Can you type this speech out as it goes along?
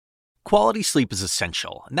Quality sleep is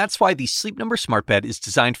essential, and that's why the Sleep Number Smart Bed is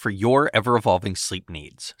designed for your ever-evolving sleep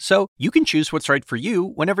needs. So you can choose what's right for you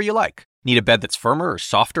whenever you like. Need a bed that's firmer or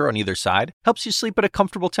softer on either side? Helps you sleep at a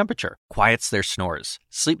comfortable temperature. Quiets their snores.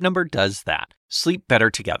 Sleep Number does that. Sleep better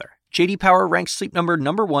together. J.D. Power ranks Sleep Number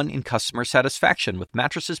 #1 in customer satisfaction with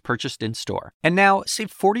mattresses purchased in-store. And now,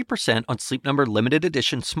 save 40% on Sleep Number limited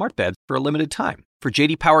edition smart beds for a limited time. For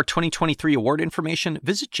J.D. Power 2023 award information,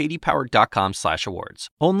 visit jdpower.com/awards.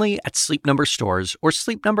 Only at Sleep Number stores or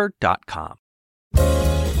sleepnumber.com.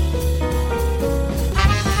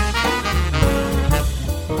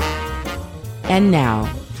 And now,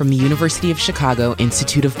 from the University of Chicago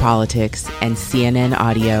Institute of Politics and CNN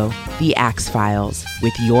Audio, The Axe Files,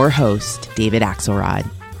 with your host, David Axelrod.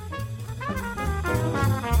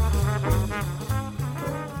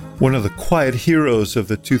 One of the quiet heroes of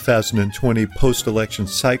the 2020 post-election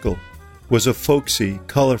cycle was a folksy,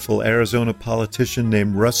 colorful Arizona politician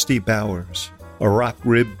named Rusty Bowers. A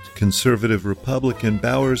rock-ribbed conservative Republican,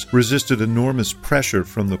 Bowers resisted enormous pressure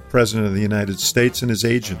from the President of the United States and his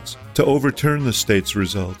agents to overturn the state's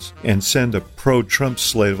results and send a pro-Trump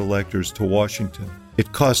slate of electors to Washington.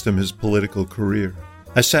 It cost him his political career.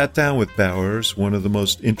 I sat down with Bowers, one of the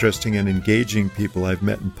most interesting and engaging people I've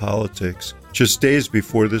met in politics, just days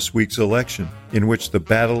before this week's election, in which the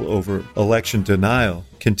battle over election denial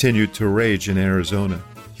continued to rage in Arizona.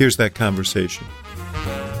 Here's that conversation.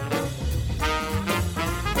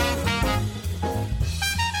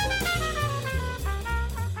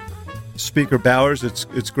 Speaker Bowers,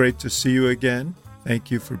 it's great to see you again.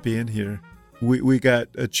 Thank you for being here. We got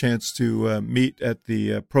a chance to meet at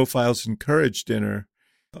the Profiles in Courage dinner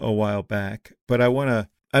a while back, but I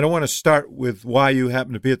don't want to start with why you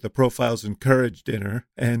happen to be at the Profiles in Courage dinner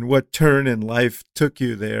and what turn in life took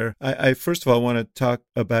you there. I first of all want to talk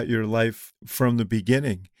about your life from the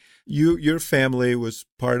beginning. Your family was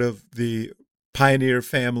part of the pioneer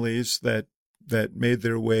families that made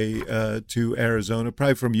their way to Arizona,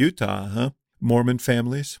 probably from Utah, huh? Mormon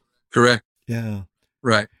families? Correct. Yeah.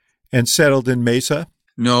 Right. And settled in Mesa?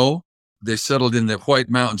 No, they settled in the White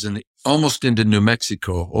Mountains almost into New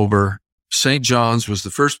Mexico. Over St. John's was the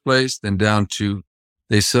first place, then down to,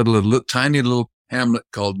 they settled a tiny little hamlet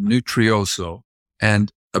called Nutrioso,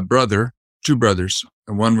 and two brothers.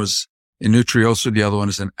 And one was in Nutrioso, the other one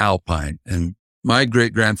is in Alpine. And my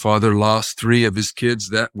great-grandfather lost 3 of his kids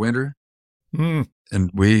that winter.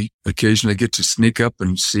 And we occasionally get to sneak up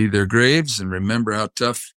and see their graves and remember how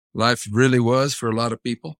tough life really was for a lot of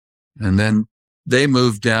people. And then they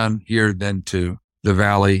moved down here then to the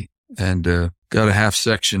valley and got a half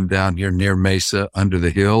section down here near Mesa under the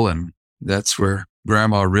hill. And that's where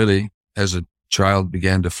Grandma really, as a child,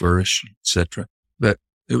 began to flourish, etc. But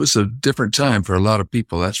it was a different time for a lot of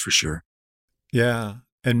people, that's for sure. Yeah.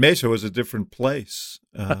 And Mesa was a different place.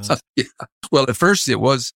 Yeah. Well, at first it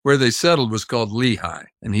was where they settled was called Lehi,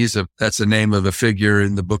 and that's the name of a figure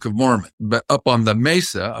in the Book of Mormon. But up on the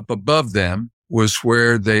mesa, up above them, was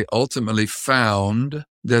where they ultimately found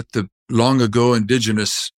that the long ago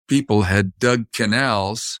indigenous people had dug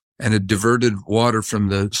canals and had diverted water from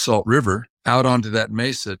the Salt River out onto that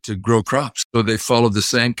mesa to grow crops. So they followed the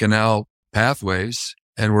same canal pathways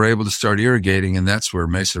and were able to start irrigating, and that's where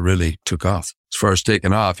Mesa really took off. As far as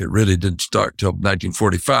taking off, it really didn't start till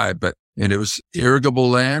 1945, and it was irrigable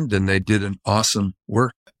land, and they did an awesome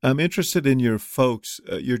work. I'm interested in your folks.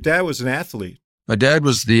 Your dad was an athlete. My dad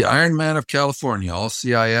was the Ironman of California, all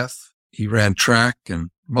CIF. He ran track and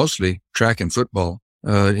mostly track and football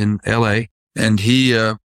in L.A., and he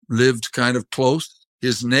lived kind of close.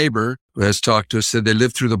 His neighbor, who has talked to us, said they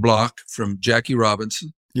lived through the block from Jackie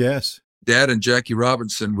Robinson. Yes. Dad and Jackie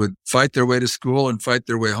Robinson would fight their way to school and fight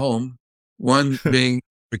their way home, one being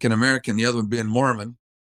African-American, the other one being Mormon,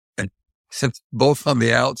 and both on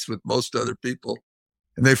the outs with most other people.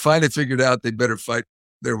 And they finally figured out they'd better fight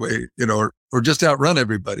their way, or just outrun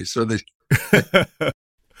everybody. So they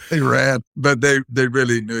ran, but they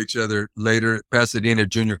really knew each other later at Pasadena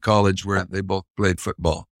Junior College, where they both played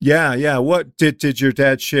football. Yeah. What did your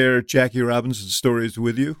dad share Jackie Robinson's stories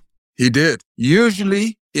with you? He did,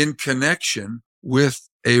 usually in connection with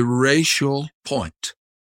a racial point.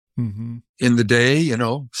 Mm-hmm. In the day,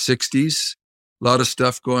 60s, a lot of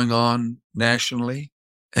stuff going on nationally.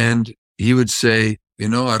 And he would say, I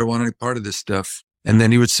don't want any part of this stuff. And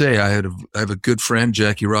then he would say, I have a good friend,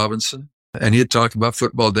 Jackie Robinson, and he'd talk about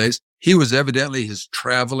football days. He was evidently his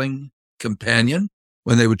traveling companion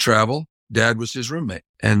when they would travel. Dad was his roommate,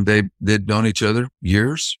 and they'd known each other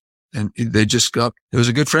years, and it was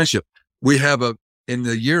a good friendship. We have in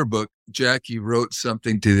the yearbook, Jackie wrote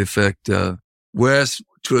something to the effect, Wes,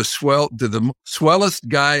 to the swellest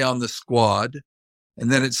guy on the squad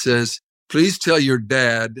And then it says, please tell your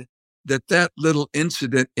dad that little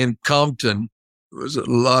incident in Compton was a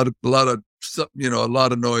lot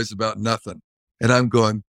of noise about nothing. And I'm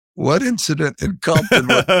going, what incident in Compton?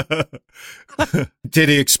 Did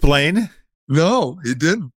he explain? No, he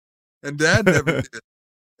didn't. And Dad never did.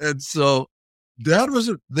 And so Dad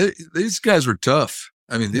these guys were tough.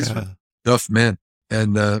 I mean, these were tough men.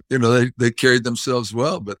 And, they carried themselves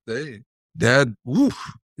well, but Dad, he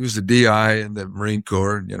was a DI in the Marine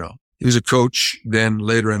Corps. And, he was a coach then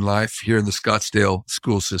later in life here in the Scottsdale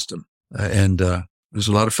school system. And it was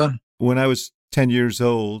a lot of fun. When I was 10 years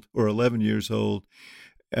old or 11 years old,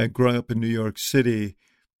 growing up in New York City,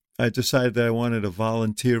 I decided that I wanted to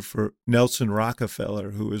volunteer for Nelson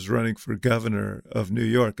Rockefeller, who was running for governor of New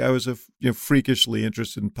York. I was freakishly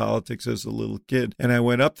interested in politics as a little kid. And I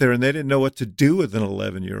went up there and they didn't know what to do with an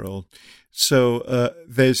 11-year-old. So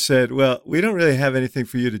they said, well, we don't really have anything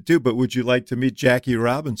for you to do, but would you like to meet Jackie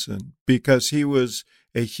Robinson? Because he was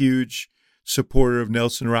a huge supporter of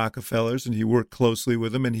Nelson Rockefeller's and he worked closely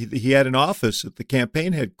with him. And he had an office at the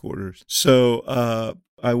campaign headquarters. So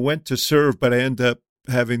I went to serve, but I ended up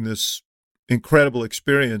having this incredible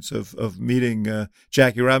experience of meeting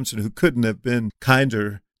Jackie Robinson, who couldn't have been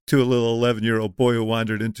kinder to a little 11-year-old boy who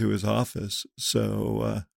wandered into his office.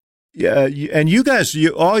 So, and you guys,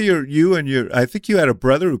 I think you had a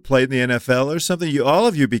brother who played in the NFL or something. All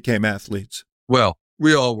of you became athletes. Well,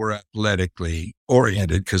 we all were athletically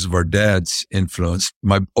oriented because of our dad's influence.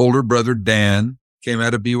 My older brother, Dan, came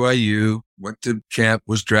out of BYU, went to camp,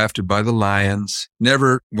 was drafted by the Lions,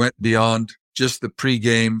 never went beyond just the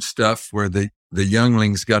pregame stuff where the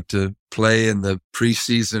younglings got to play in the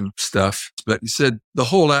preseason stuff. But he said the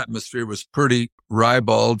whole atmosphere was pretty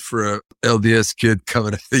ribald for a LDS kid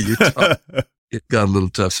coming out of Utah. It got a little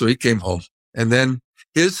tough. So he came home. And then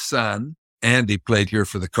his son, Andy, played here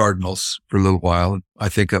for the Cardinals for a little while. And I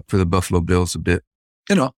think up for the Buffalo Bills a bit.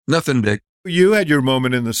 Nothing big. You had your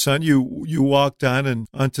moment in the sun. You walked on and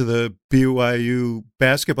onto the BYU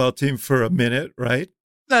basketball team for a minute, right?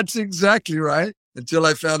 That's exactly right. Until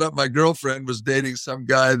I found out my girlfriend was dating some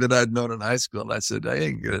guy that I'd known in high school. And I said, that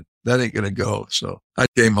ain't gonna go. So I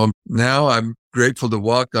came home. Now I'm grateful to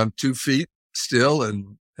walk on 2 feet still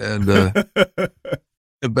and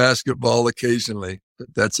a basketball occasionally.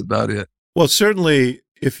 But that's about it. Well, certainly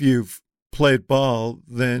if you've played ball,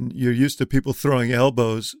 then you're used to people throwing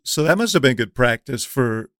elbows. So that must have been good practice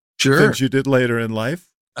for things you did later in life.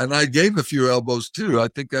 And I gave a few elbows too. I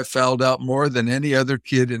think I fouled out more than any other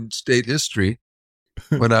kid in state history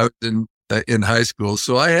when I was in high school.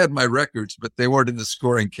 So I had my records, but they weren't in the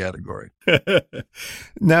scoring category.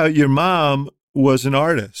 Now, your mom was an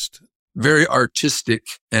artist. Very artistic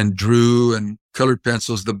and drew and colored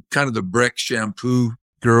pencils, the kind of the Breck shampoo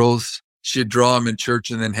girls. She'd draw them in church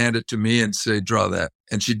and then hand it to me and say, draw that.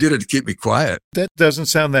 And she did it to keep me quiet. That doesn't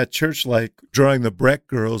sound that church-like, drawing the Breck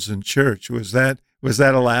girls in church. Was that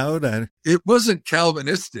allowed? It wasn't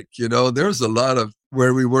Calvinistic. There's a lot of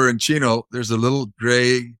where we were in Chino. There's a little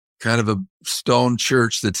gray kind of a stone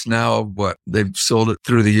church that's now they've sold it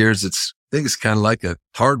through the years. I think it's kind of like a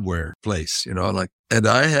hardware place, and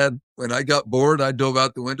when I got bored, I dove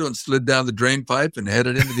out the window and slid down the drain pipe and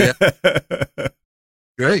headed into the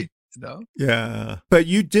great. Yeah. But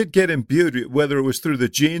you did get imbued, whether it was through the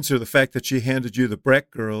genes or the fact that she handed you the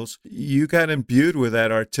Breck girls, you got imbued with that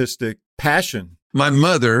artistic passion. My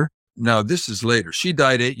mother, now this is later, she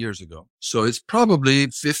died 8 years ago. So it's probably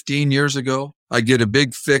 15 years ago. I get a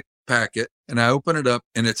big thick packet and I open it up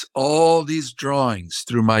and it's all these drawings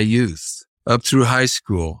through my youth up through high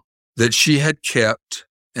school that she had kept.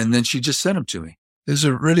 And then she just sent them to me. It's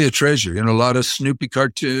really a treasure. A lot of Snoopy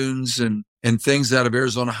cartoons and things out of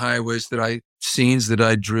Arizona highways scenes that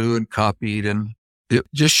I drew and copied. And it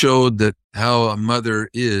just showed that how a mother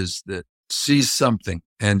is that sees something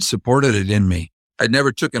and supported it in me. I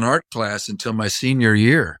never took an art class until my senior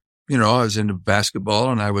year. I was into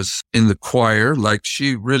basketball and I was in the choir like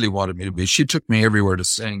she really wanted me to be. She took me everywhere to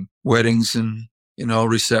sing weddings and,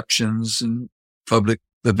 receptions and public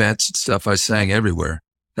events and stuff. I sang everywhere.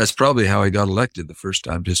 That's probably how I got elected the first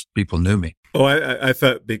time. Just people knew me. Oh, I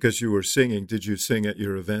thought because you were singing. Did you sing at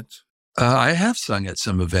your events? I have sung at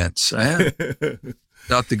some events. I have.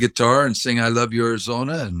 Out the guitar and sing I Love You,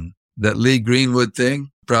 Arizona and that Lee Greenwood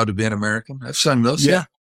thing, Proud to be an American. I've sung those, yeah.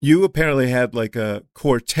 You apparently had like a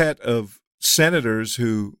quartet of senators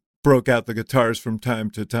who broke out the guitars from time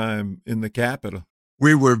to time in the Capitol.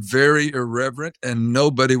 We were very irreverent and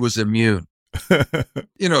nobody was immune.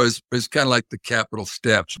 It's kind of like the Capitol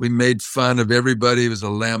steps. We made fun of everybody. It was a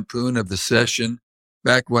lampoon of the session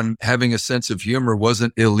back when having a sense of humor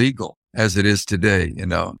wasn't illegal. as it is today.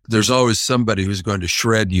 There's always somebody who's going to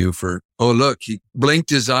shred you for, oh, look, he blinked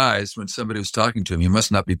his eyes when somebody was talking to him. You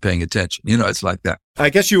must not be paying attention. It's like that. I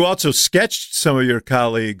guess you also sketched some of your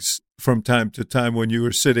colleagues from time to time when you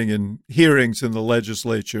were sitting in hearings in the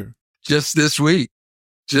legislature. Just this week,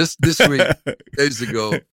 days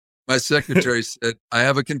ago, my secretary said, I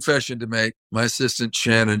have a confession to make. My assistant,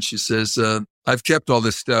 Shannon, she says, I've kept all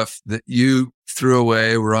this stuff that you threw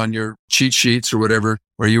away, were on your cheat sheets or whatever,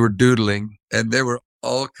 where you were doodling. And there were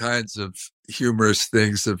all kinds of humorous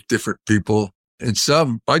things of different people. And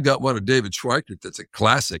I got one of David Schweikert that's a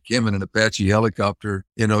classic, him in an Apache helicopter,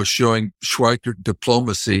 showing Schweikert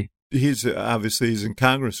diplomacy. He's in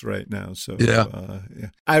Congress right now. So yeah.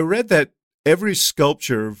 I read that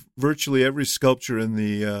virtually every sculpture in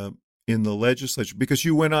the legislature, because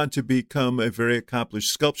you went on to become a very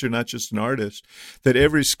accomplished sculptor, not just an artist, that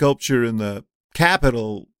every sculpture in the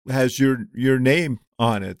Capitol has your name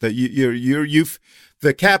on it. That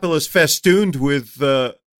the Capitol is festooned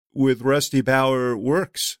with Rusty Bauer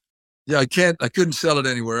works. Yeah, I couldn't sell it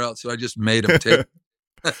anywhere else, so I just made them take.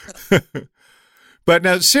 But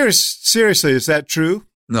now, seriously, is that true?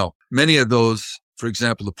 No, many of those. For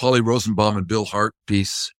example, the Polly Rosenbaum and Bill Hart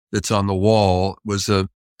piece that's on the wall was an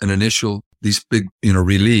initial, these big,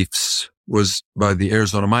 reliefs was by the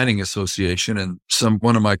Arizona Mining Association. And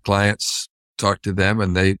one of my clients talked to them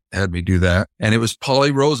and they had me do that. And it was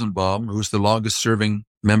Polly Rosenbaum, who was the longest serving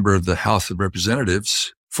member of the House of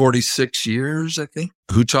Representatives, 46 years, I think,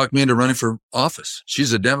 who talked me into running for office.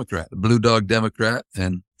 She's a Democrat, a Blue Dog Democrat.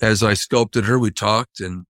 And as I sculpted her, we talked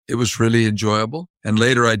and it was really enjoyable. And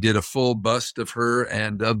later I did a full bust of her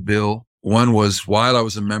and of Bill. One was while I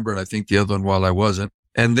was a member, and I think the other one while I wasn't.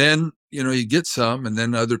 And then, you get some, and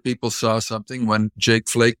then other people saw something. When Jake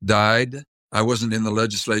Flake died, I wasn't in the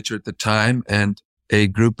legislature at the time, and a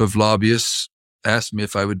group of lobbyists asked me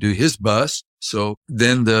if I would do his bust. So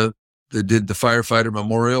then they did the firefighter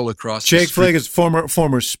memorial across Jake the street. Flake is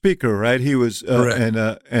former speaker, right? He was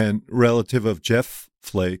and relative of Jeff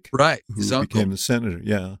Flake, right? Who became the senator.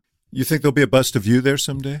 Yeah. You think there'll be a bust of you there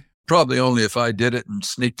someday? Probably only if I did it and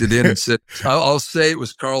sneaked it in and said, I'll say it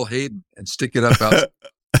was Carl Hayden and stick it up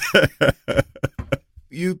outside.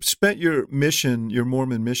 You spent your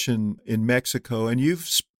Mormon mission in Mexico, and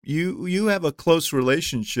you have a close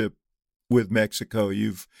relationship with Mexico.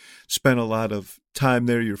 You've spent a lot of time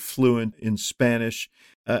there. You're fluent in Spanish.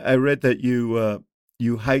 I read that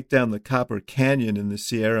you hiked down the Copper Canyon in the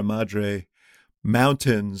Sierra Madre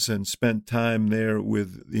Mountains and spent time there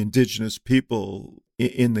with the indigenous people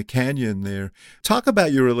in the canyon there. Talk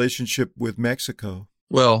about your relationship with Mexico.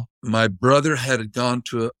 Well, my brother had gone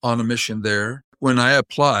on a mission there. When I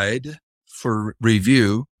applied for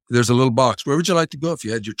review, there's a little box. Where would you like to go if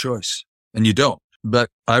you had your choice? And you don't. But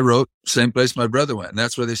I wrote same place my brother went, and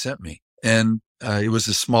that's where they sent me. And it was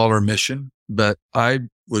a smaller mission, but I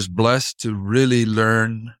was blessed to really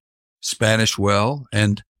learn Spanish well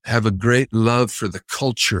and have a great love for the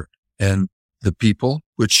culture and the people,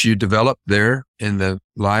 which you develop there in the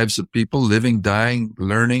lives of people, living, dying,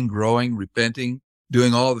 learning, growing, repenting,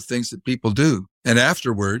 doing all the things that people do. And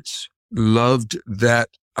afterwards, loved that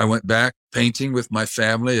I went back painting with my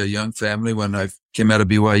family, a young family, when I came out of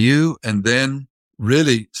BYU, and then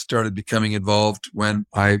really started becoming involved when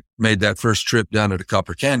I made that first trip down to the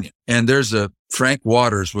Copper Canyon. And Frank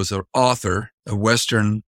Waters was an author, a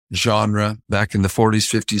Western genre back in the 40s,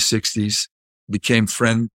 50s, 60s, became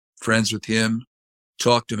friends with him,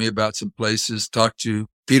 talked to me about some places, talked to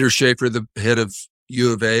Peter Schaefer, the head of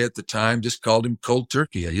U of A at the time, just called him cold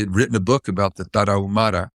turkey. He had written a book about the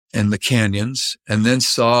Tarahumara and the canyons, and then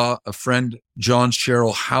saw a friend, John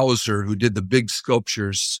Sherrill Hauser, who did the big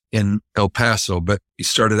sculptures in El Paso, but he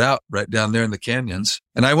started out right down there in the canyons.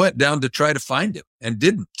 And I went down to try to find him and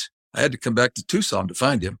didn't. I had to come back to Tucson to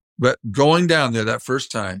find him. But going down there that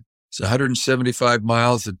first time, it's 175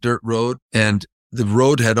 miles of dirt road, and the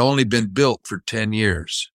road had only been built for 10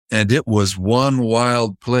 years. And it was one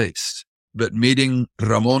wild place. But meeting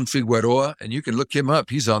Ramon Figueroa, and you can look him up,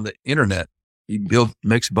 he's on the internet. He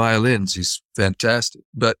makes violins. He's fantastic.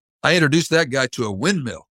 But I introduced that guy to a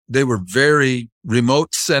windmill. They were very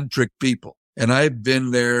remote-centric people. And I've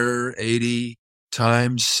been there 80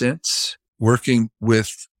 times since, working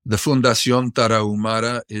with the Fundación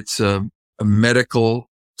Tarahumara. It's a medical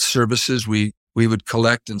services. We would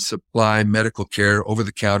collect and supply medical care,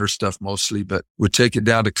 over-the-counter stuff mostly, but would take it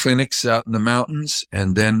down to clinics out in the mountains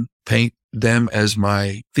and then paint them as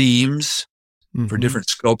my themes for different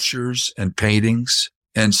sculptures and paintings,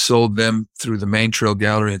 and sold them through the Main Trail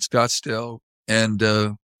Gallery in Scottsdale. And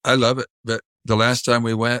I love it. But the last time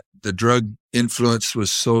we went, the drug influence was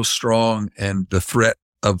so strong and the threat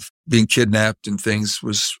of being kidnapped and things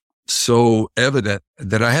was so evident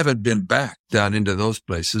that I haven't been back down into those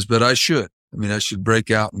places, but I should. I mean, I should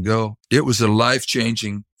break out and go. It was a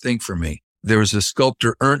life-changing thing for me. There was a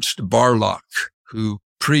sculptor, Ernst Barlach, who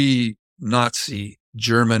pre-Nazi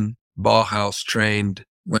German Bauhaus trained,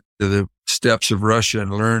 went to the steppes of Russia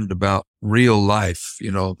and learned about real life,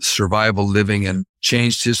 survival living, and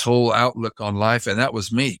changed his whole outlook on life. And that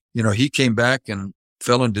was me. He came back and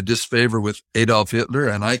fell into disfavor with Adolf Hitler,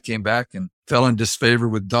 and I came back and fell in disfavor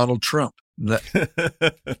with Donald Trump.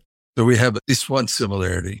 So we have at least one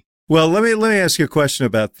similarity. Well, let me ask you a question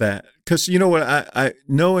about that, because you know what, I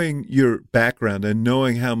knowing your background and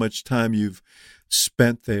knowing how much time you've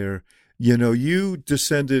spent there, you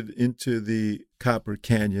descended into the Copper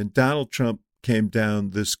Canyon. Donald Trump came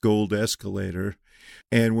down this gold escalator,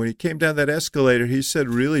 and when he came down that escalator, he said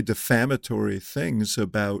really defamatory things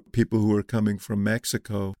about people who were coming from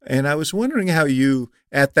Mexico. And I was wondering how you,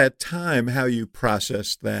 at that time, how you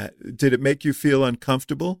processed that. Did it make you feel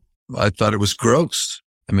uncomfortable? I thought it was gross.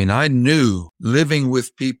 I mean, I knew living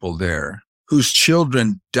with people there whose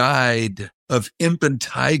children died of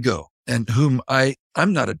impetigo and whom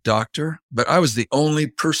I'm not a doctor, but I was the only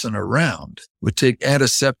person around, would take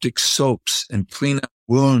antiseptic soaps and clean up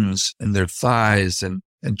wounds in their thighs and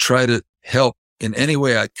try to help in any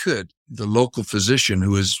way I could the local physician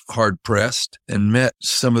who was hard pressed, and met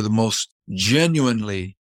some of the most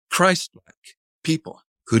genuinely Christ-like people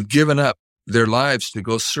who'd given up their lives to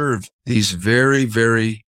go serve these very,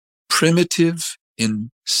 very primitive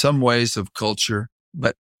in some ways of culture,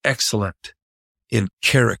 but excellent in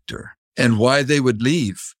character. And why they would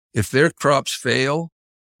leave. If their crops fail,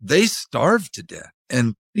 they starve to death.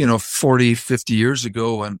 And, 40, 50 years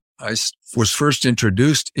ago when I was first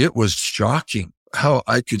introduced, it was shocking how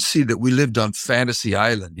I could see that we lived on Fantasy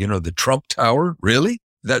Island. The Trump Tower, really?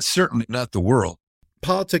 That's certainly not the world.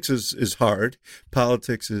 Politics is hard.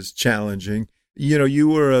 Politics is challenging. You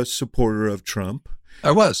were a supporter of Trump.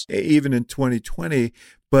 I was. Even in 2020.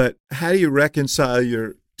 But how do you reconcile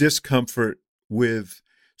your discomfort with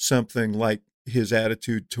something like his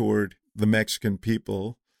attitude toward the Mexican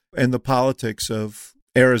people and the politics of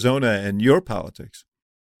Arizona and your politics?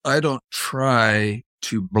 I don't try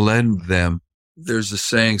to blend them. There's a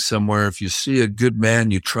saying somewhere, if you see a good man,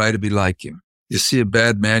 you try to be like him. You see a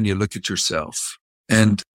bad man, you look at yourself.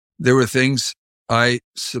 And there were things. I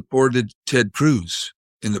supported Ted Cruz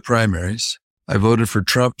in the primaries. I voted for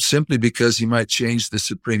Trump simply because he might change the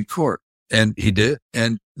Supreme Court. And he did.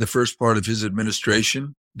 And the first part of his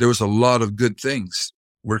administration, there was a lot of good things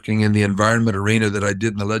working in the environment arena that I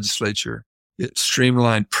did in the legislature. It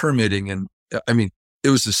streamlined permitting. And it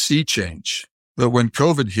was a sea change. But when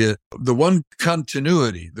COVID hit, the one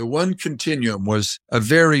continuity, the one continuum was a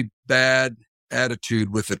very bad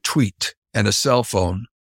attitude with a tweet and a cell phone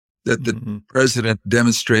that the president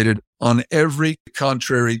demonstrated on every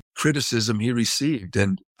contrary criticism he received.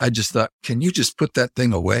 And I just thought, can you just put that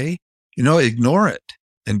thing away? Ignore it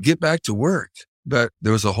and get back to work. But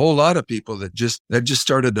there was a whole lot of people that just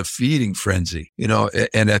started a feeding frenzy,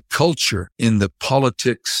 and a culture in the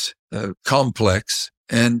politics complex.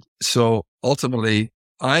 And so ultimately,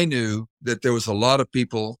 I knew that there was a lot of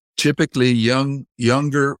people, typically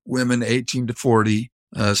younger women, 18 to 40,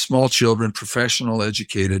 small children, professional,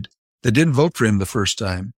 educated, that didn't vote for him the first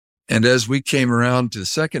time. And as we came around to the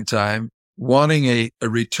second time, wanting a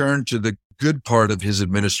return to the good part of his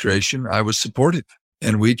administration, I was supportive.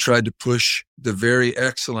 And we tried to push the very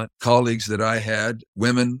excellent colleagues that I had,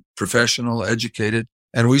 women, professional, educated.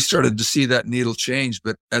 And we started to see that needle change.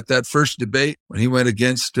 But at that first debate, when he went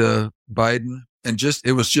against Biden,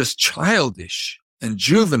 it was just childish and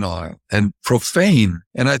juvenile and profane.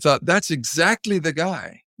 And I thought, that's exactly the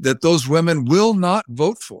guy that those women will not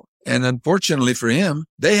vote for. And unfortunately for him,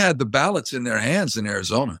 they had the ballots in their hands in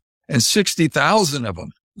Arizona, and 60,000 of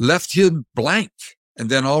them left him blank. And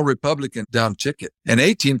then all Republican down ticket. And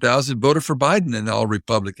 18,000 voted for Biden and all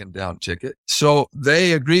Republican down ticket. So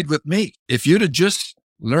they agreed with me. If you'd have just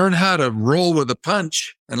learned how to roll with a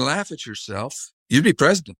punch and laugh at yourself, you'd be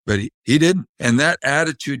president. But he didn't. And that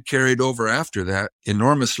attitude carried over after that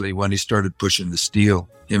enormously when he started pushing the steel.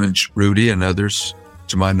 Him and Rudy and others,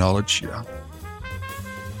 to my knowledge, yeah.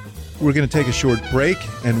 We're going to take a short break,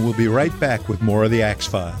 and we'll be right back with more of the Axe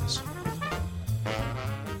Files.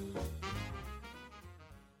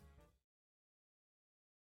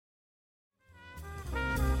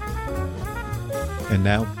 And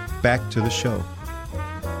now, back to the show.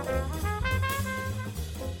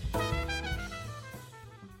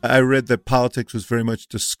 I read that politics was very much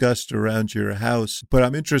discussed around your house, but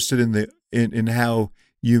I'm interested in how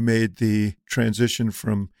you made the transition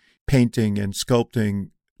from painting and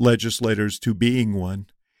sculpting legislators to being one.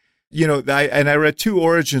 You know, I read two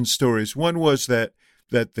origin stories. One was that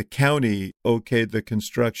the county okayed the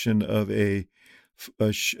construction of a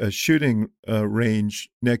shooting range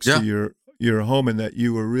next to your home, and that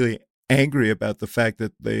you were really angry about the fact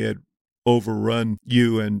that they had overrun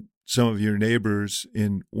you and some of your neighbors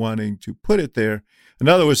in wanting to put it there.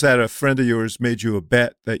 Another was that a friend of yours made you a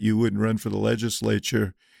bet that you wouldn't run for the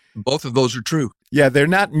legislature. Both of those are true. Yeah, they're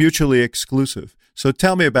not mutually exclusive. So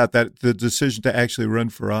tell me about that, the decision to actually run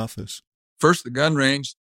for office. First, the gun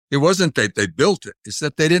range, it wasn't that they built it. It's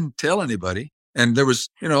that they didn't tell anybody. And there was,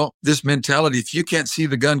 this mentality, if you can't see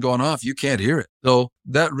the gun going off, you can't hear it. So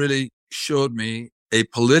that really showed me a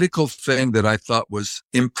political thing that I thought was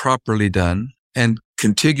improperly done. And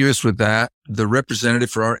contiguous with that, the representative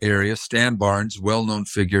for our area, Stan Barnes, well-known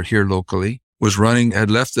figure here locally, had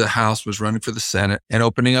left the House, was running for the Senate and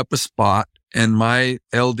opening up a spot. And my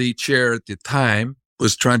LD chair at the time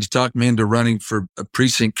was trying to talk me into running for a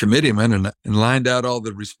precinct committeeman and lined out all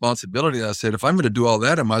the responsibility. I said, if I'm going to do all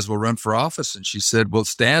that, I might as well run for office. And she said, well,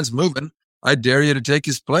 Stan's moving. I dare you to take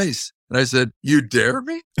his place. And I said, you dare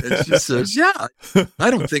me? And she says, yeah,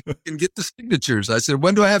 I don't think we can get the signatures. I said,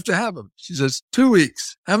 when do I have to have them? She says, 2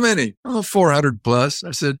 weeks. How many? Oh, 400 plus.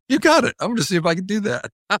 I said, you got it. I'm going to see if I can do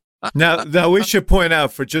that. Now we should point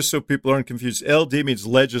out, for just so people aren't confused, LD means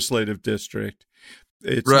legislative district.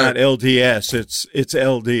 It's right. Not LDS. It's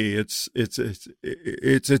LD.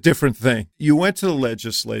 It's a different thing. You went to the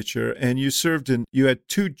legislature and you served you had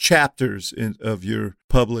two chapters of your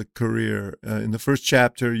public career. In the first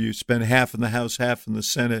chapter, you spent half in the House, half in the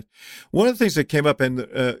Senate. One of the things that came up, and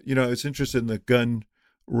I was interested in the gun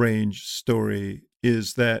range story,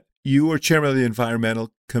 is that you were chairman of the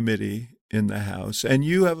Environmental Committee in the House, and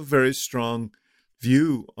you have a very strong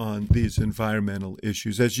view on these environmental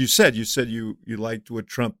issues. As you said you liked what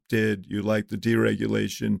Trump did. You liked the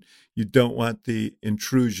deregulation. You don't want the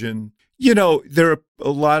intrusion. There are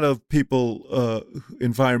a lot of people,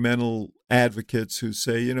 environmental advocates, who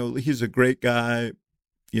say, he's a great guy.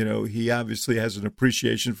 He obviously has an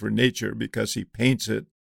appreciation for nature because he paints it.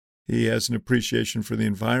 He has an appreciation for the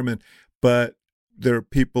environment. But there are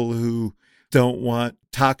people who don't want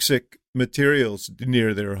toxic materials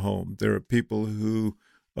near their home. There are people who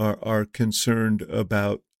are concerned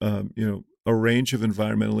about a range of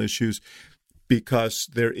environmental issues because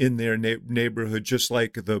they're in their neighborhood, just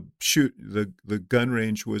like the gun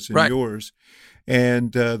range was in yours,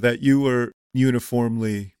 and that you were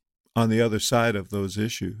uniformly on the other side of those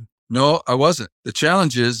issues. No, I wasn't. The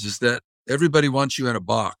challenge is that everybody wants you in a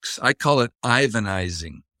box. I call it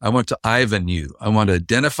Ivanizing. I want to Ivan you. I want to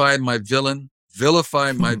identify my villain,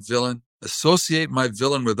 vilify my villain, associate my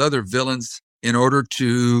villain with other villains in order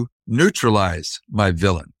to neutralize my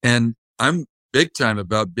villain. And I'm big time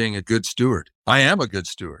about being a good steward. I am a good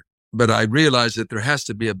steward, but I realize that there has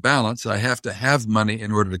to be a balance. I have to have money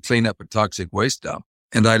in order to clean up a toxic waste dump.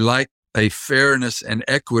 And I like a fairness and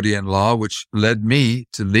equity in law, which led me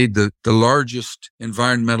to lead the largest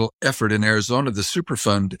environmental effort in Arizona, the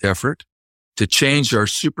Superfund effort, to change our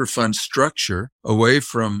Superfund structure away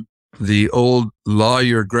from the old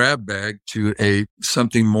lawyer grab bag to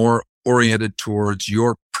something more oriented towards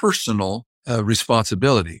your personal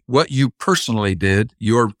responsibility. What you personally did,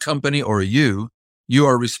 your company or you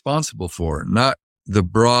are responsible for, not the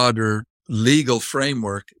broader legal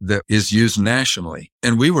framework that is used nationally.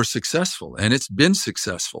 And we were successful, and it's been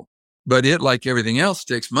successful. But it, like everything else,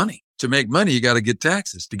 takes money. To make money, you got to get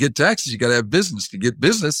taxes. To get taxes, you got to have business. To get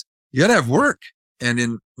business, you got to have work. And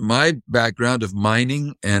in my background of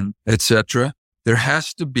mining and et cetera, there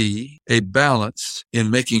has to be a balance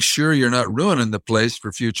in making sure you're not ruining the place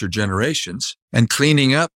for future generations and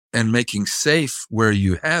cleaning up and making safe where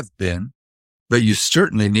you have been. But you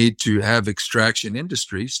certainly need to have extraction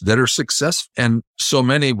industries that are successful. And so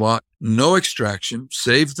many want no extraction,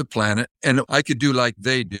 save the planet. And I could do like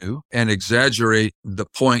they do and exaggerate the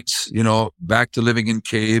points, back to living in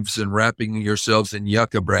caves and wrapping yourselves in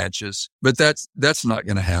yucca branches. But that's not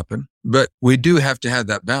going to happen. But we do have to have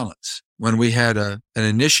that balance. When we had an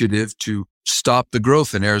initiative to stop the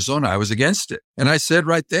growth in Arizona, I was against it. And I said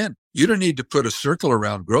right then, you don't need to put a circle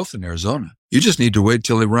around growth in Arizona. You just need to wait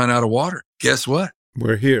till they run out of water. Guess what?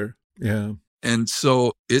 We're here. Yeah. And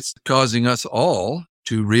so it's causing us all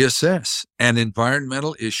to reassess an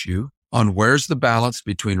environmental issue on where's the balance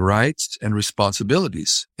between rights and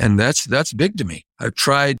responsibilities. And that's big to me. I've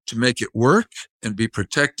tried to make it work and be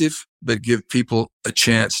protective, but give people a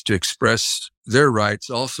chance to express their rights,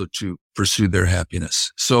 also to pursue their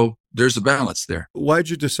happiness. So there's a balance there. Why'd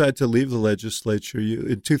you decide to leave the legislature?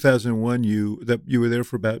 In 2001, you were there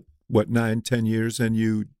for about 9, 10 years, and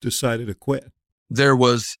you decided to quit. There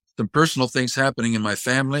was some personal things happening in my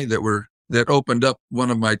family that opened up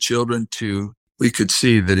one of my children to, we could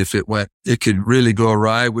see that if it went, it could really go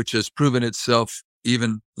awry, which has proven itself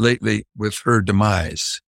even lately with her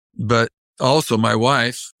demise. But also my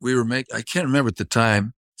wife, I can't remember at the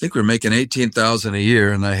time, I think we were making $18,000 a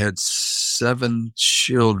year, and I had 7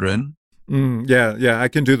 children. Yeah, I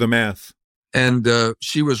can do the math. And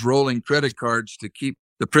she was rolling credit cards to keep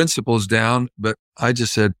the principals down. But I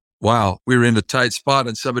just said, wow, we were in a tight spot.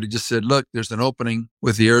 And somebody just said, look, there's an opening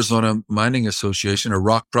with the Arizona Mining Association or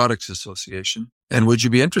Rock Products Association. And would you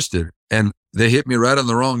be interested? And they hit me right on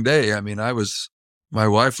the wrong day. I mean, my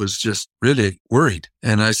wife was just really worried.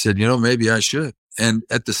 And I said, maybe I should. And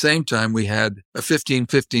at the same time, we had a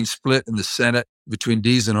 15-15 split in the Senate between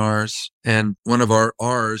D's and R's. And one of our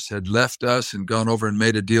R's had left us and gone over and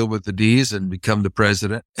made a deal with the D's and become the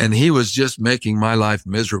president. And he was just making my life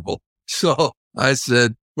miserable. So I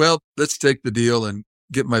said, well, let's take the deal and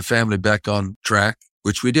get my family back on track,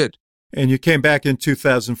 which we did. And you came back in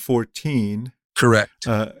 2014. Correct.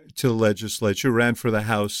 To the legislature, ran for the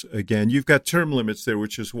House again. You've got term limits there,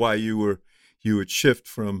 which is why you would shift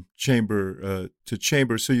from chamber to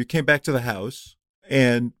chamber. So you came back to the House,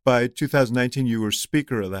 and by 2019, you were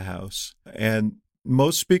Speaker of the House. And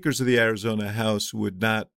most speakers of the Arizona House would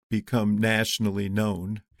not become nationally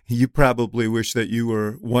known. You probably wish that you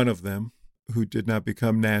were one of them who did not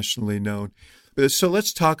become nationally known. So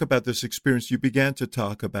let's talk about this experience. You began to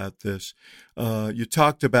talk about this. You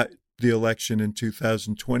talked about the election in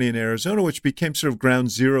 2020 in Arizona, which became sort of ground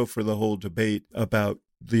zero for the whole debate about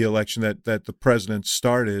the election that the president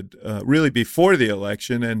started really before the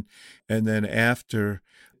election and then after.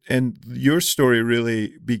 And your story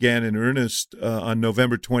really began in earnest on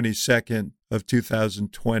November 22nd of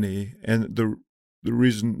 2020. And the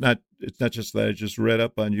reason, it's not just that I just read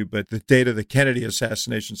up on you, but the date of the Kennedy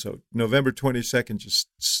assassination. So November 22nd just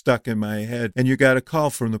stuck in my head. And you got a call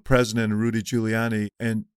from the president and Rudy Giuliani.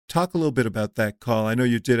 And talk a little bit about that call. I know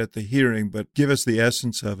you did at the hearing, but give us the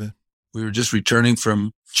essence of it. We were just returning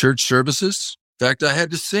from church services. In fact, I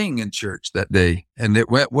had to sing in church that day, and it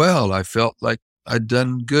went well. I felt like I'd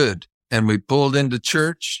done good. And we pulled into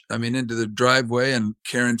into the driveway, and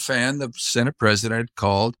Karen Fann, the Senate president, had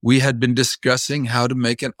called. We had been discussing how to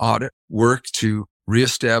make an audit work to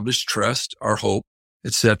reestablish trust, our hope,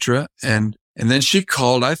 etc. And then she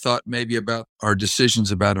called, I thought maybe about our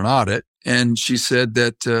decisions about an audit. And she said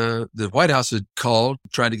that the White House had called,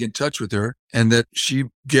 trying to get in touch with her, and that she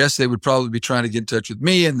guessed they would probably be trying to get in touch with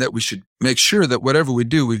me, and that we should make sure that whatever we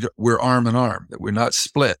do, we're arm in arm, that we're not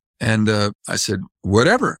split. And I said,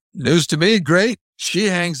 whatever. News to me, great. She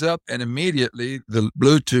hangs up, and immediately the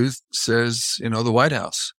Bluetooth says, the White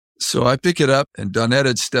House. So I pick it up, and Donette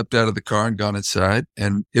had stepped out of the car and gone inside.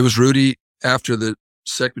 And it was Rudy. After the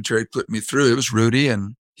secretary put me through, it was Rudy,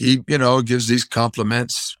 and he, gives these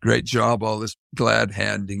compliments. Great job, all this glad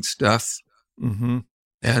handing stuff. Mm-hmm.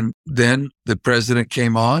 And then the president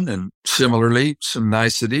came on, and similarly, some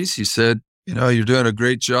niceties. He said, you're doing a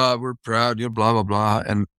great job. We're proud. Blah, blah, blah.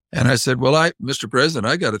 And I said, well, Mr.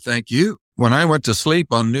 President, I got to thank you. When I went to sleep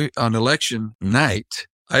on election night,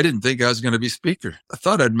 I didn't think I was going to be speaker. I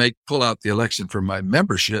thought I'd pull out the election for my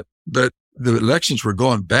membership, but the elections were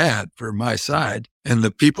going bad for my side, and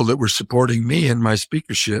the people that were supporting me in my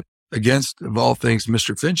speakership against, of all things,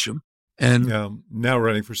 Mr. Fincham. And now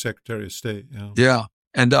running for Secretary of State. Yeah.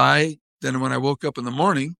 And then when I woke up in the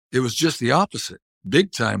morning, it was just the opposite.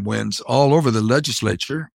 Big time wins all over the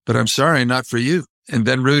legislature, but I'm sorry, not for you. And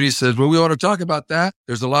then Rudy says, well, we want to talk about that.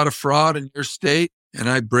 There's a lot of fraud in your state. And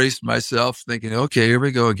I braced myself thinking, okay, here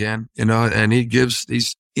we go again, and he gives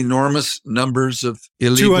these enormous numbers of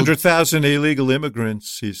illegal. 200,000 illegal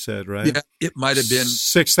immigrants, he said, right? Yeah, it might have been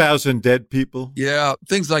 6,000 dead people. Yeah,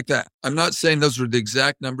 things like that. I'm not saying those were the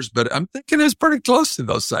exact numbers, but I'm thinking it's pretty close to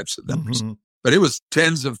those types of numbers. Mm-hmm. But it was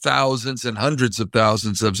tens of thousands and hundreds of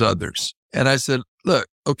thousands of others. And I said, look,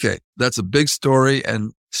 okay, that's a big story.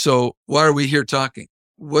 And so why are we here talking?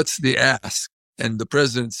 What's the ask? And the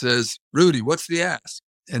president says, Rudy, what's the ask?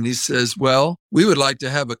 And he says, well, we would like to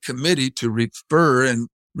have a committee to refer and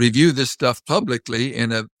review this stuff publicly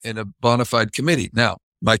in a bona fide committee. Now,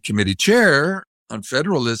 my committee chair on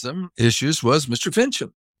federalism issues was Mr.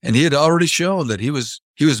 Fincham. And he had already shown that he was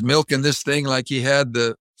milking this thing like he had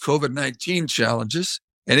the COVID-19 challenges,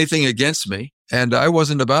 anything against me. And I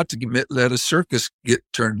wasn't about to let a circus get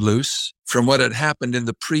turned loose from what had happened in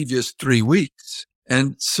the previous 3 weeks.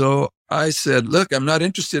 And so I said, look, I'm not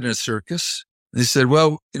interested in a circus. And he said,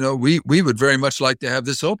 well, we would very much like to have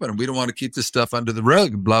this open, and we don't want to keep this stuff under the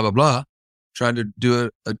rug, blah, blah, blah, trying to do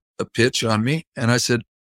a pitch on me. And I said,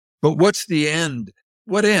 but what's the end?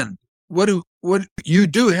 What end? What you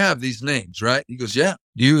do have these names, right? He goes, yeah.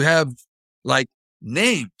 Do you have like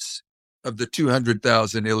names of the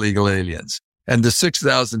 200,000 illegal aliens and the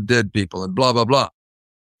 6,000 dead people and blah, blah, blah.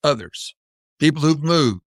 Others, people who've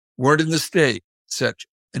moved, weren't in the state, etc.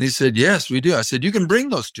 And he said, yes, we do. I said, you can bring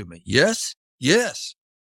those to me. Yes. Yes.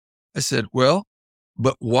 I said, well,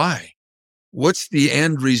 but why? What's the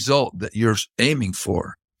end result that you're aiming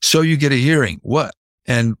for? So you get a hearing. What?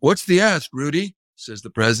 And what's the ask, Rudy? Says the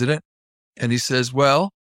president. And he says,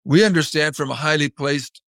 well, we understand from a highly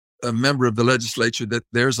placed member of the legislature that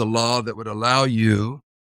there's a law that would allow you,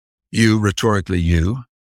 rhetorically you,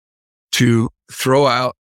 to throw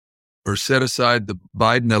out or set aside the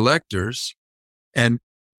Biden electors and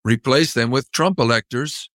replace them with Trump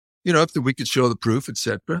electors, if we could show the proof,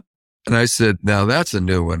 etc. And I said, now that's a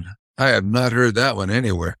new one. I have not heard that one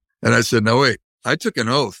anywhere. And I said, no, wait, I took an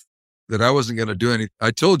oath that I wasn't going to do anything.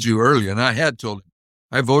 I told you earlier, and I had told him,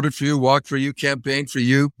 I voted for you, walked for you, campaigned for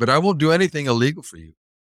you, but I won't do anything illegal for you.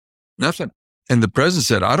 Nothing. And the president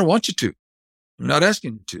said, I don't want you to. I'm not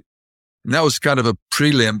asking you to. And that was kind of a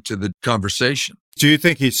prelim to the conversation. Do you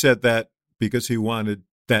think he said that because he wanted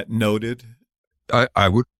that noted?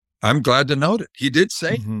 I'm glad to note it. He did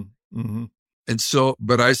say it. Mm-hmm. And so,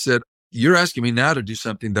 but I said, you're asking me now to do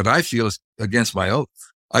something that I feel is against my oath.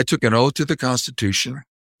 I took an oath to the Constitution,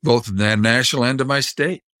 both of the national and of my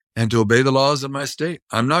state, and to obey the laws of my state.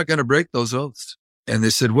 I'm not going to break those oaths. And they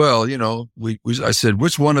said, well, I said,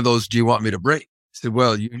 which one of those do you want me to break? He said,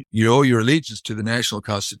 well, you owe your allegiance to the national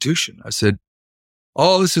Constitution. I said,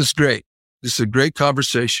 oh, this is great. This is a great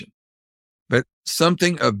conversation. But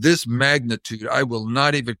something of this magnitude, I will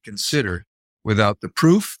not even consider without the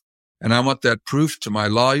proof. And I want that proof to my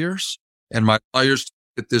lawyers, and my lawyers to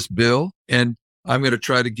get this bill. And I'm going to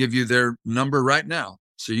try to give you their number right now.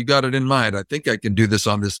 So you got it in mind. I think I can do this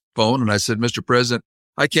on this phone. And I said, Mr. President,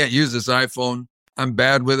 I can't use this iPhone. I'm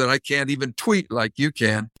bad with it. I can't even tweet like you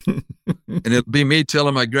can. And it'll be me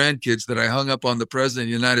telling my grandkids that I hung up on the president of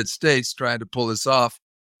the United States trying to pull this off.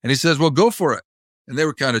 And he says, well, go for it. And they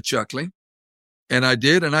were kind of chuckling. And I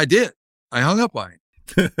did. I hung up on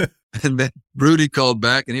him. And then Rudy called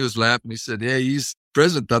back and he was laughing. He said, hey,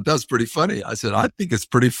 president thought that was pretty funny. I said, I think it's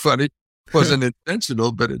pretty funny. It wasn't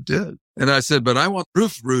intentional, but it did. And I said, but I want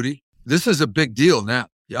proof, Rudy. This is a big deal now.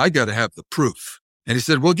 I got to have the proof. And he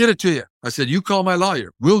said, we'll get it to you. I said, you call my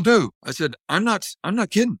lawyer. Will do. I said, I'm not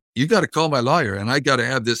kidding. You got to call my lawyer and I got to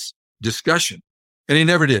have this discussion. And he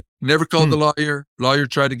never did. Never called the lawyer. Lawyer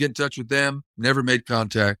tried to get in touch with them, never made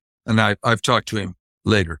contact. And I've talked to him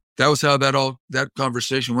later. That was how that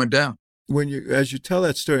conversation went down. As you tell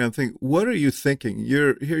that story, I'm thinking, what are you thinking?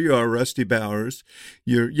 Here you are, Rusty Bowers.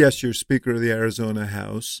 You're Speaker of the Arizona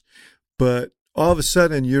House, but all of a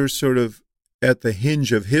sudden you're sort of at the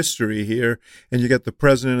hinge of history here, and you got the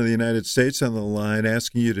President of the United States on the line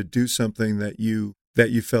asking you to do something that you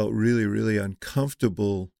felt really, really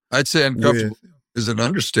uncomfortable. I'd say uncomfortable is an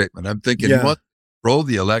understatement. I'm thinking, you want to roll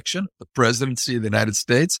the election, the presidency of the United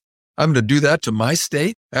States? I'm going to do that to my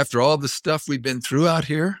state after all the stuff we've been through out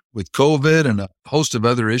here with COVID and a host of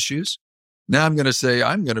other issues. Now I'm going to say,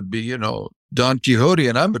 I'm going to be, Don Quixote,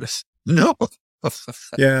 and I'm going to, no.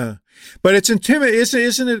 Yeah. But it's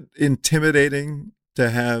isn't it intimidating to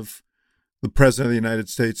have the President of the United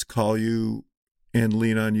States call you and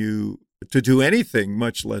lean on you to do anything,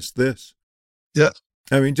 much less this? Yeah.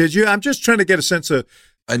 I mean, did you? I'm just trying to get a sense of.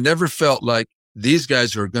 I never felt like these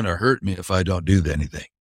guys are going to hurt me if I don't do anything.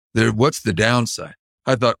 What's the downside?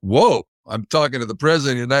 I thought, whoa, I'm talking to the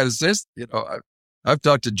President of the United States. I've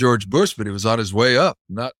talked to George Bush, but he was on his way up,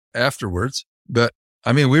 not afterwards. But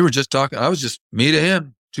I mean, we were just talking. I was just me to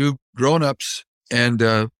him, two grown-ups. And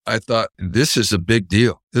I thought, this is a big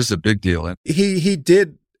deal. This is a big deal. And he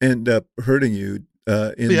did end up hurting you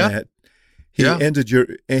that.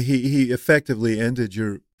 He effectively ended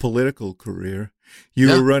your political career. You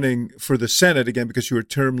were running for the Senate again because you were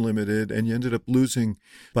term limited, and you ended up losing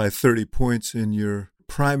by 30 points in your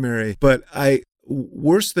primary. But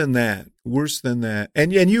worse than that.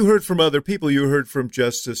 And you heard from other people. You heard from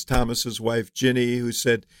Justice Thomas's wife, Ginny, who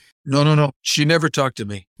said, No. She never talked to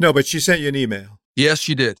me. No, but she sent you an email. Yes,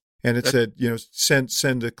 she did. And it said,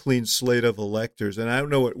 send a clean slate of electors. And I don't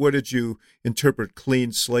know, what did you interpret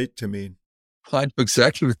clean slate to mean? I know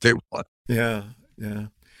exactly what they want. Yeah.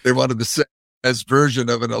 They wanted the as version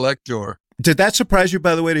of an elector. Did that surprise you,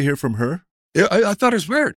 by the way, to hear from her? Yeah, I thought it was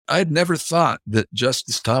weird. I had never thought that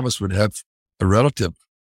Justice Thomas would have a relative.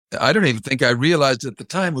 I don't even think I realized at the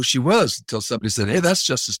time who she was until somebody said, hey, that's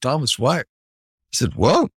Justice Thomas' wife. I said,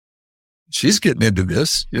 whoa, she's getting into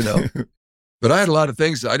this, But I had a lot of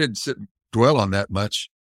things. I didn't sit and dwell on that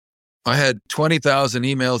much. I had 20,000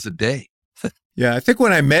 emails a day. Yeah, I think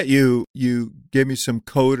when I met you, you gave me some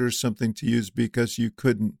code or something to use because you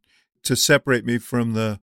couldn't, to separate me from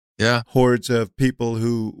the hordes of people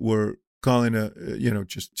who were calling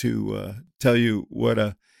just to tell you what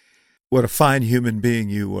a fine human being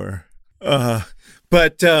you were. And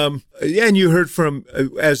you heard from,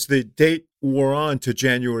 as the date wore on to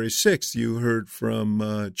January 6th, you heard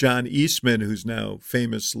from John Eastman, who's now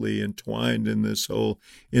famously entwined in this whole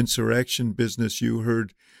insurrection business. You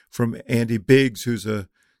heard from Andy Biggs, who's a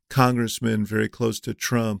congressman very close to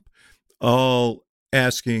Trump, all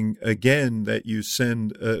asking again that you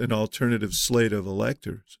send an alternative slate of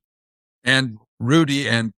electors. And Rudy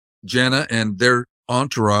and Jenna and their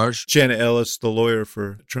entourage. Jenna Ellis, the lawyer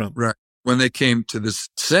for Trump. Right. When they came to the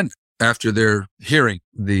Senate after their hearing,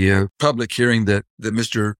 the public hearing that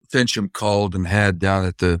Mr. Fincham called and had down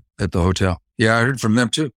at the hotel. Yeah, I heard from them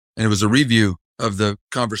too. And it was a review of the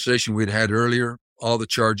conversation we'd had earlier, all the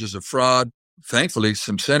charges of fraud. Thankfully,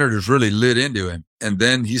 some senators really lit into him. And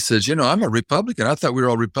then he says, I'm a Republican. I thought we were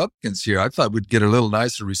all Republicans here. I thought we'd get a little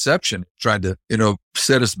nicer reception, tried to,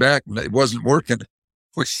 set us back. And it wasn't working.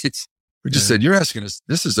 We just said, you're asking us,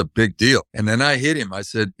 this is a big deal. And then I hit him. I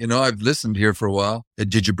said, I've listened here for a while.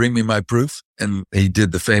 Did you bring me my proof? And he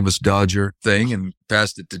did the famous Dodger thing and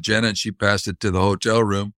passed it to Jenna, and she passed it to the hotel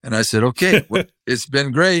room. And I said, okay, well, it's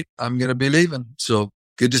been great. I'm going to be leaving. So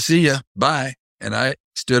good to see you. Bye. And I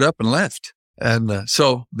stood up and left. And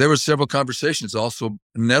so there were several conversations. Also,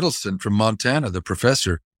 Nettleson from Montana, the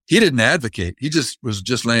professor, he didn't advocate. He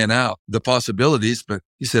was laying out the possibilities. But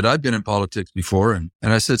he said, I've been in politics before. And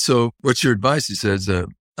I said, so what's your advice? He says, it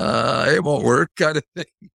won't work kind of thing.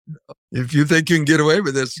 If you think you can get away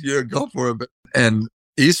with this, go for it. And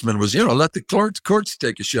Eastman was, let the courts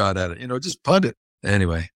take a shot at it. Just punt it.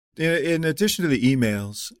 Anyway. In addition to the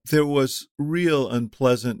emails, there was real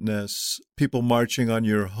unpleasantness, people marching on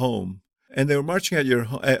your home. And they were marching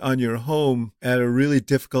on your home at a really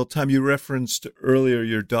difficult time. You referenced earlier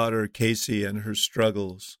your daughter, Casey, and her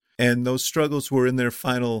struggles. And those struggles were in their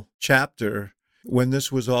final chapter when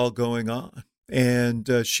this was all going on. And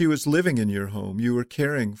she was living in your home. You were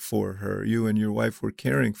caring for her. You and your wife were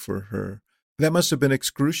caring for her. That must have been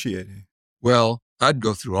excruciating. Well, I'd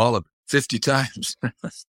go through all of it 50 times.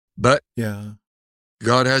 But yeah,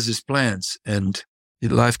 God has his plans, and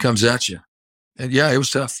life comes at you. And yeah, it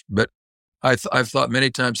was tough. But I've thought many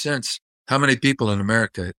times since, how many people in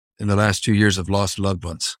America in the last 2 years have lost loved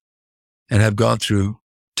ones and have gone through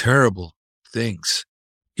terrible things.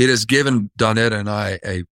 It has given Donetta and I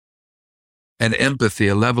an empathy,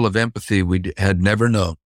 a level of empathy we had never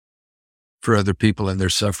known for other people and their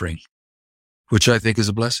suffering, which I think is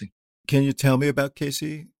a blessing. Can you tell me about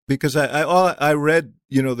Casey? Because I read,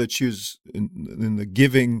 that she was in the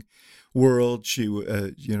giving world. She was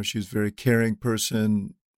a very caring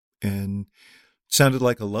person and sounded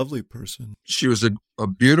like a lovely person. She was a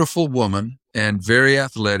beautiful woman and very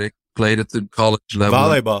athletic, played at the college level.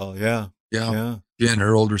 Volleyball, yeah. Yeah. She and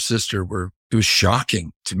her older sister it was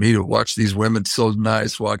shocking to me to watch these women so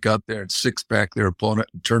nice walk out there and six-pack their opponent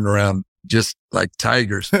and turn around just like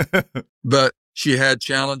tigers. But she had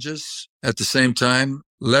challenges at the same time,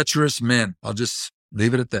 lecherous men. I'll just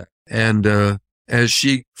leave it at that. And as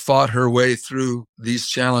she fought her way through these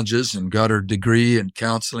challenges and got her degree in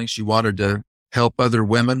counseling, she wanted to help other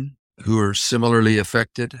women who are similarly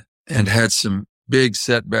affected and had some big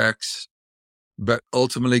setbacks, but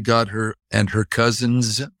ultimately got her and her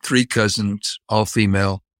cousins, 3 cousins, all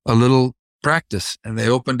female, a little practice. And they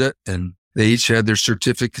opened it, and they each had their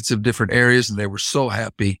certificates of different areas, and they were so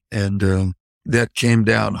happy. And that came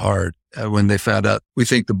down hard when they found out. We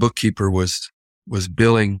think the bookkeeper was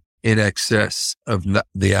billing in excess of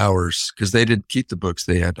the hours because they didn't keep the books.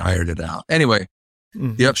 They had hired it out. Anyway,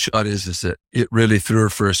 The upshot is that it really threw her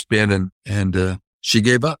for a spin, and she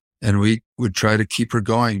gave up. And we would try to keep her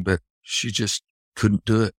going, but she just couldn't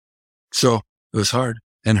do it. So it was hard.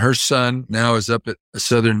 And her son now is up at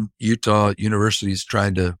Southern Utah University.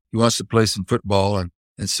 He wants to play some football.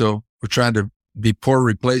 And so we're trying to be poor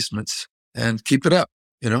replacements and keep it up.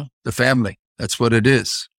 The family, that's what it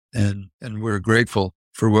is. And we're grateful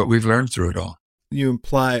for what we've learned through it all. You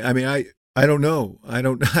imply, I don't know. I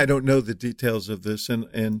don't know the details of this,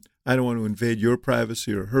 and I don't want to invade your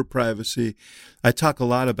privacy or her privacy. I talk a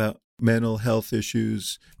lot about mental health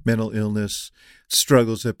issues, mental illness,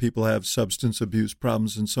 struggles that people have, substance abuse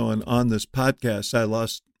problems, and so on this podcast. I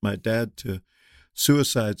lost my dad to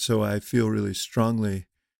suicide, so I feel really strongly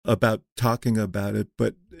about talking about it.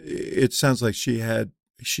 But it sounds like she had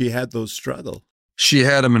those struggles. She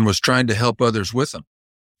had them and was trying to help others with them.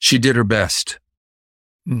 She did her best.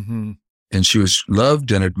 Mm-hmm. and she was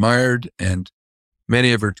loved and admired, and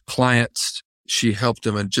many of her clients, she helped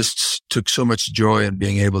them and just took so much joy in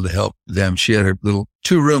being able to help them. She had her little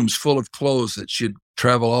 2 rooms full of clothes that she'd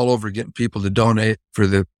travel all over getting people to donate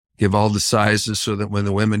give all the sizes so that when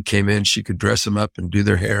the women came in, she could dress them up and do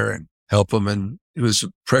their hair and help them. And it was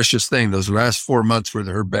a precious thing. Those last 4 months were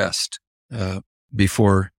her best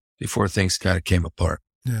before things kind of came apart.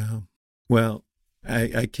 Yeah. Well,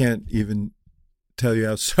 I can't even tell you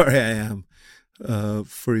how sorry I am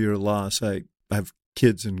for your loss. I have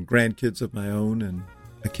kids and grandkids of my own, and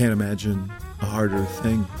I can't imagine a harder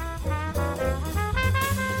thing.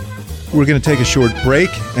 We're going to take a short break,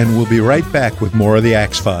 and we'll be right back with more of the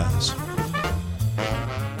Axe Files.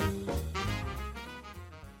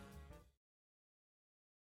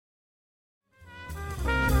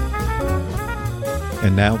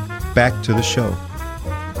 And now, back to the show.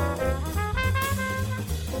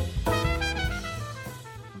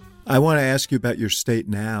 I want to ask you about your state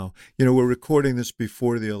now. You know, we're recording this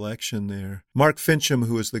before the election there. Mark Finchem,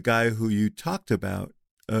 who is the guy who you talked about,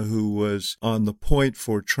 who was on the point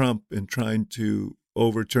for Trump in trying to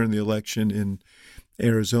overturn the election in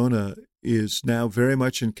Arizona, is now very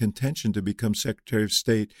much in contention to become Secretary of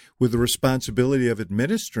State with the responsibility of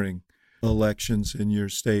administering elections in your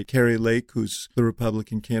state. Kari Lake, who's the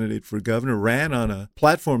Republican candidate for governor, ran on a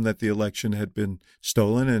platform that the election had been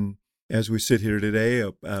stolen. And as we sit here today,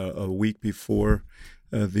 a week before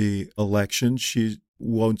the election, she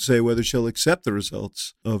won't say whether she'll accept the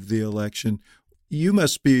results of the election. You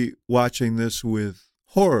must be watching this with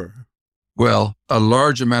horror. Well, a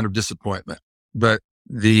large amount of disappointment. But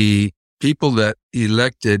the people that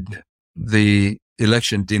elected the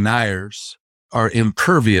election deniers are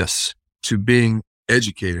impervious to being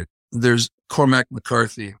educated. There's Cormac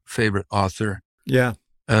McCarthy, favorite author,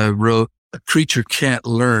 wrote, "A creature can't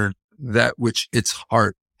learn that which its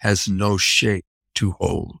heart has no shape to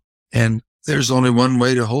hold." And there's only one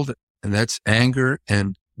way to hold it, and that's anger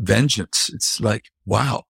and vengeance. It's like,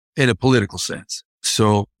 wow, in a political sense.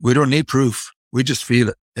 So we don't need proof. We just feel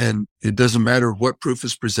it. And it doesn't matter what proof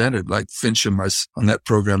is presented. Like Finchem was on that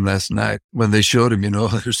program last night when they showed him,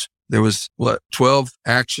 there was 12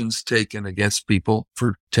 actions taken against people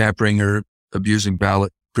for tampering or abusing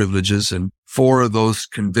ballot privileges. And 4 of those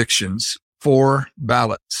convictions, 4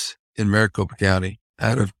 ballots in Maricopa County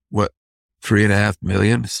out of 3.5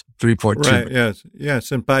 million, 3.2. Right.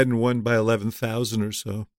 Yes. And Biden won by 11,000 or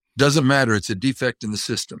so. Doesn't matter. It's a defect in the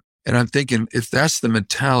system. And I'm thinking, if that's the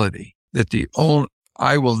mentality that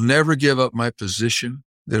I will never give up my position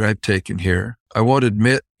that I've taken here. I won't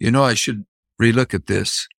admit, I should relook at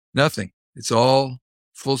this. Nothing. It's all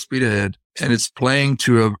full speed ahead. And it's playing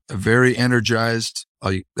to a very energized,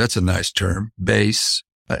 that's a nice term, base.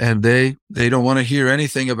 And they don't want to hear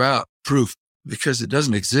anything about proof because it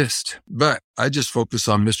doesn't exist. But I just focus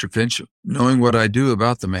on Mr. Finchem, knowing what I do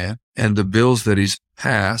about the man and the bills that he's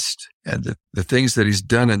passed and the things that he's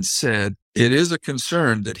done and said. It is a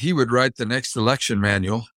concern that he would write the next election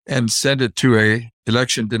manual and send it to a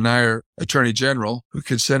election denier attorney general who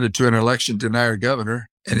could send it to an election denier governor,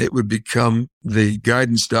 and it would become the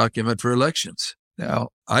guidance document for elections. Now,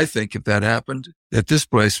 I think if that happened, that this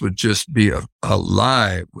place would just be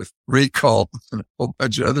alive with recall and a whole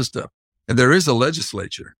bunch of other stuff. And there is a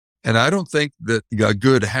legislature. And I don't think that a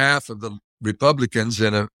good half of the Republicans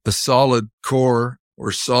and a solid core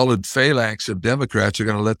or solid phalanx of Democrats are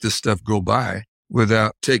going to let this stuff go by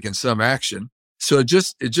without taking some action. So it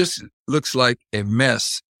just looks like a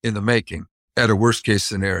mess in the making at a worst case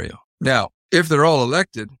scenario. Now, if they're all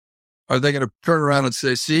elected, are they going to turn around and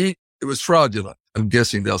say, see, it was fraudulent? I'm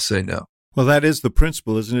guessing they'll say no. Well, that is the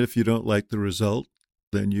principle, isn't it? If you don't like the result,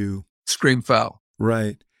 then you scream foul.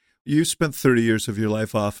 Right. You spent 30 years of your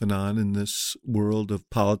life off and on in this world of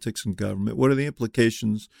politics and government. What are the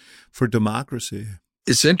implications for democracy?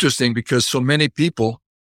 It's interesting because so many people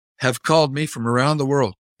have called me from around the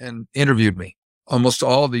world and interviewed me, almost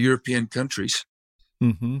all the European countries.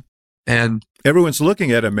 Mm-hmm. And everyone's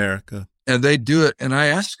looking at America. And they do it. And I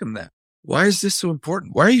ask them that. Why is this so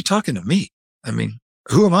important? Why are you talking to me? I mean,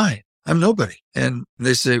 who am I? I'm nobody. And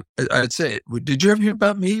they say, I'd say, did you ever hear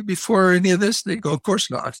about me before any of this? They go, of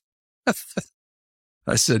course not.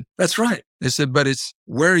 I said, that's right. They said, but it's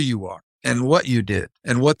where you are and what you did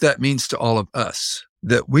and what that means to all of us,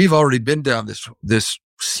 that we've already been down this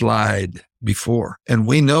slide before. And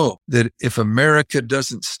we know that if America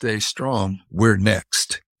doesn't stay strong, we're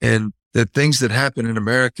next. And that things that happen in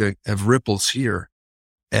America have ripples here,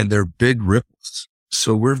 and they're big ripples.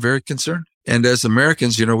 So we're very concerned. And as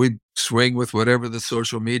Americans, we swing with whatever the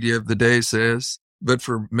social media of the day says. But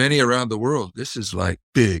for many around the world, this is like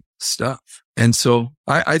big stuff. And so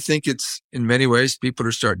I think it's, in many ways, people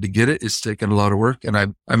are starting to get it. It's taken a lot of work. And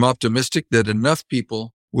I'm optimistic that enough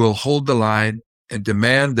people will hold the line and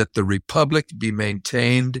demand that the republic be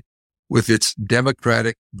maintained with its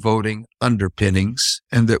democratic voting underpinnings,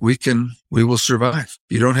 and that we will survive.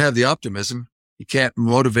 You don't have the optimism, you can't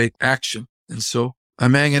motivate action. And so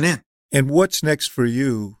I'm hanging in. And what's next for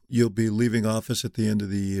you? You'll be leaving office at the end of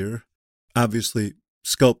the year. Obviously,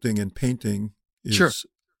 sculpting and painting is Sure.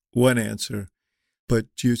 one answer. But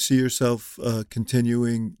do you see yourself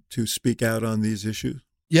continuing to speak out on these issues?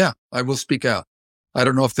 Yeah, I will speak out. I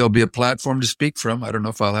don't know if there'll be a platform to speak from. I don't know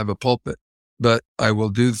if I'll have a pulpit, but I will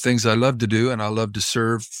do the things I love to do, and I love to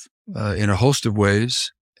serve in a host of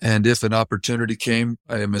ways. And if an opportunity came,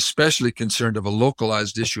 I am especially concerned of a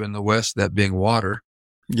localized issue in the West, that being water.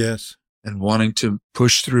 Yes. And wanting to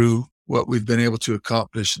push through what we've been able to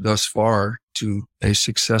accomplish thus far to a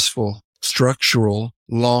successful, structural,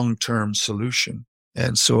 long-term solution.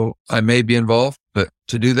 And so I may be involved, but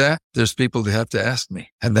to do that, there's people that have to ask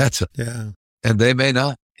me, and that's it. Yeah. And they may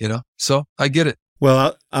not, so I get it.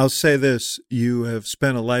 Well, I'll say this. You have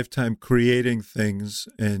spent a lifetime creating things,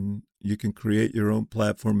 and you can create your own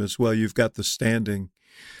platform as well. You've got the standing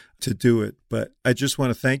to do it. But I just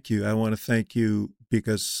want to thank you. I want to thank you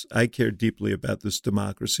because I care deeply about this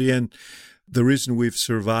democracy. And the reason we've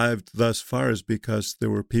survived thus far is because there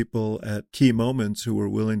were people at key moments who were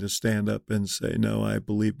willing to stand up and say, no, I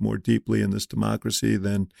believe more deeply in this democracy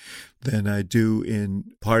than I do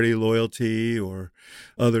in party loyalty or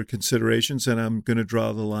other considerations. And I'm going to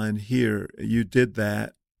draw the line here. You did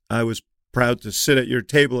that. I was proud to sit at your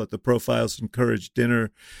table at the Profiles in Courage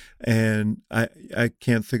dinner, and I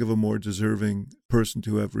can't think of a more deserving person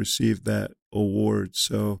to have received that award.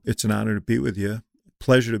 So it's an honor to be with you.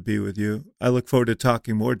 Pleasure to be with you. I look forward to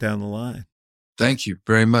talking more down the line. Thank you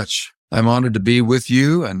very much. I'm honored to be with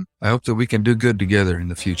you, and I hope that we can do good together in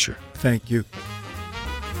the future. Thank you.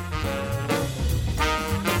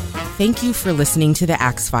 Thank you for listening to The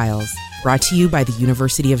Axe Files, brought to you by the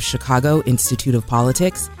University of Chicago Institute of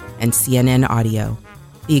Politics and CNN Audio.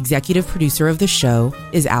 The executive producer of the show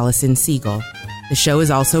is Allison Siegel. The show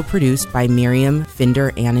is also produced by Miriam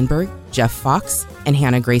Finder-Annenberg, Jeff Fox, and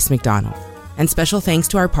Hannah Grace McDonald. And special thanks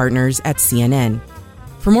to our partners at CNN.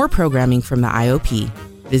 For more programming from the IOP,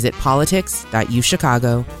 visit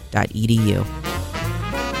politics.uchicago.edu.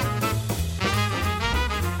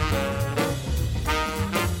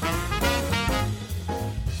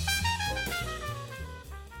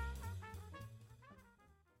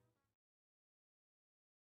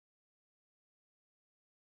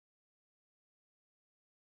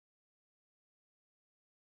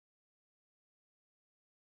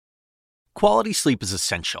 Quality sleep is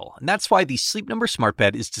essential, and that's why the Sleep Number Smart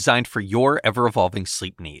Bed is designed for your ever-evolving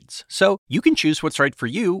sleep needs. So you can choose what's right for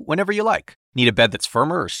you whenever you like. Need a bed that's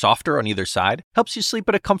firmer or softer on either side? Helps you sleep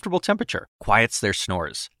at a comfortable temperature. Quiets their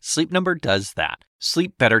snores. Sleep Number does that.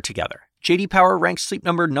 Sleep better together. J.D. Power ranks Sleep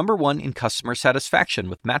Number #1 in customer satisfaction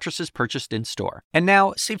with mattresses purchased in-store. And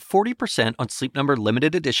now, save 40% on Sleep Number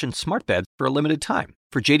limited edition smart beds for a limited time.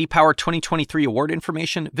 For J.D. Power 2023 award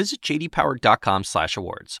information, visit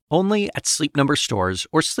jdpower.com/awards. Only at Sleep Number stores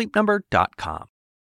or sleepnumber.com.